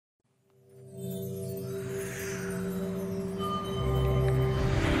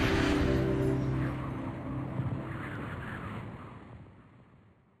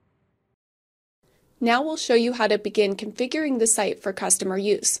Now we'll show you how to begin configuring the site for customer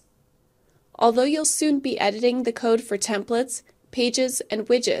use. Although you'll soon be editing the code for templates, pages, and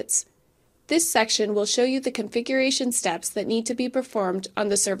widgets, this section will show you the configuration steps that need to be performed on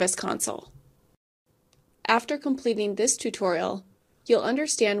the Service Console. After completing this tutorial, you'll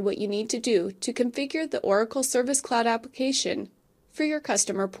understand what you need to do to configure the Oracle Service Cloud application for your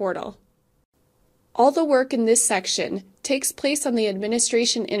customer portal. All the work in this section takes place on the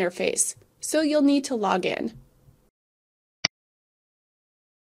administration interface, so you'll need to log in.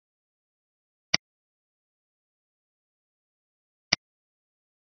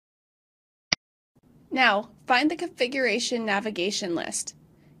 Now, find the configuration navigation list.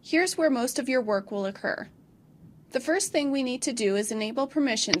 Here's where most of your work will occur. The first thing we need to do is enable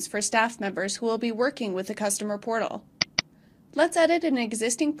permissions for staff members who will be working with the customer portal. Let's edit an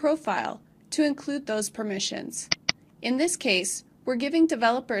existing profile to include those permissions. In this case, we're giving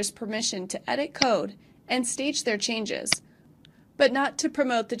developers permission to edit code and stage their changes, but not to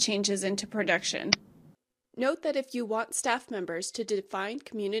promote the changes into production. Note that if you want staff members to define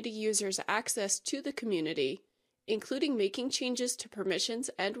community users' access to the community, including making changes to permissions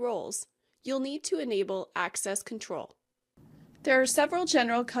and roles, you'll need to enable access control. There are several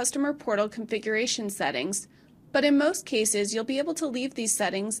general customer portal configuration settings, but in most cases you'll be able to leave these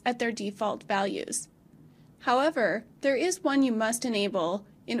settings at their default values. However, there is one you must enable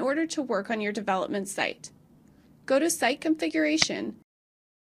in order to work on your development site. Go to Site Configuration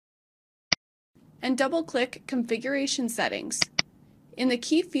and double-click Configuration Settings. In the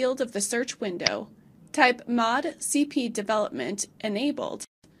key field of the search window, type Mod CP Development Enabled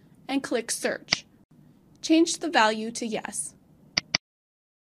and click Search. Change the value to Yes.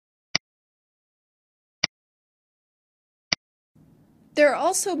 There are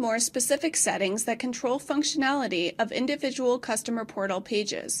also more specific settings that control functionality of individual customer portal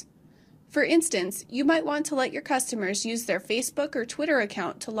pages. For instance, you might want to let your customers use their Facebook or Twitter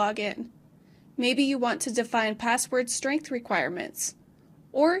account to log in. Maybe you want to define password strength requirements.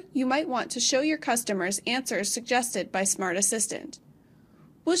 Or you might want to show your customers answers suggested by Smart Assistant.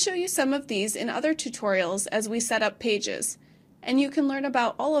 We'll show you some of these in other tutorials as we set up pages, and you can learn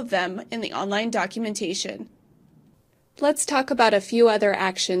about all of them in the online documentation. Let's talk about a few other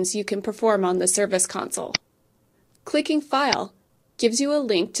actions you can perform on the Service Console. Clicking File gives you a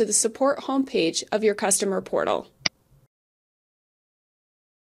link to the support homepage of your customer portal.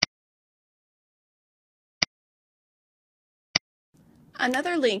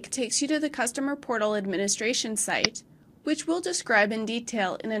 Another link takes you to the customer portal administration site, which we'll describe in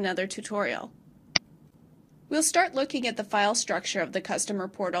detail in another tutorial. We'll start looking at the file structure of the customer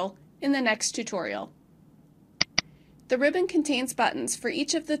portal in the next tutorial. The ribbon contains buttons for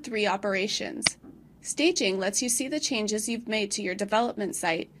each of the 3 operations. Staging lets you see the changes you've made to your development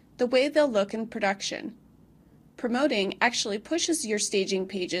site, the way they'll look in production. Promoting actually pushes your staging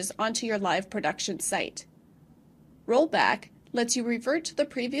pages onto your live production site. Rollback lets you revert to the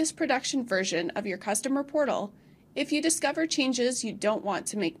previous production version of your customer portal if you discover changes you don't want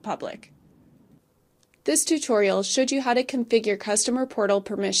to make public. This tutorial showed you how to configure customer portal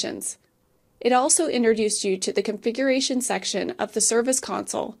permissions. It also introduced you to the configuration section of the Service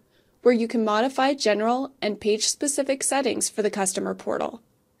Console, where you can modify general and page-specific settings for the customer portal.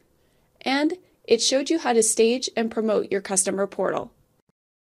 And it showed you how to stage and promote your customer portal.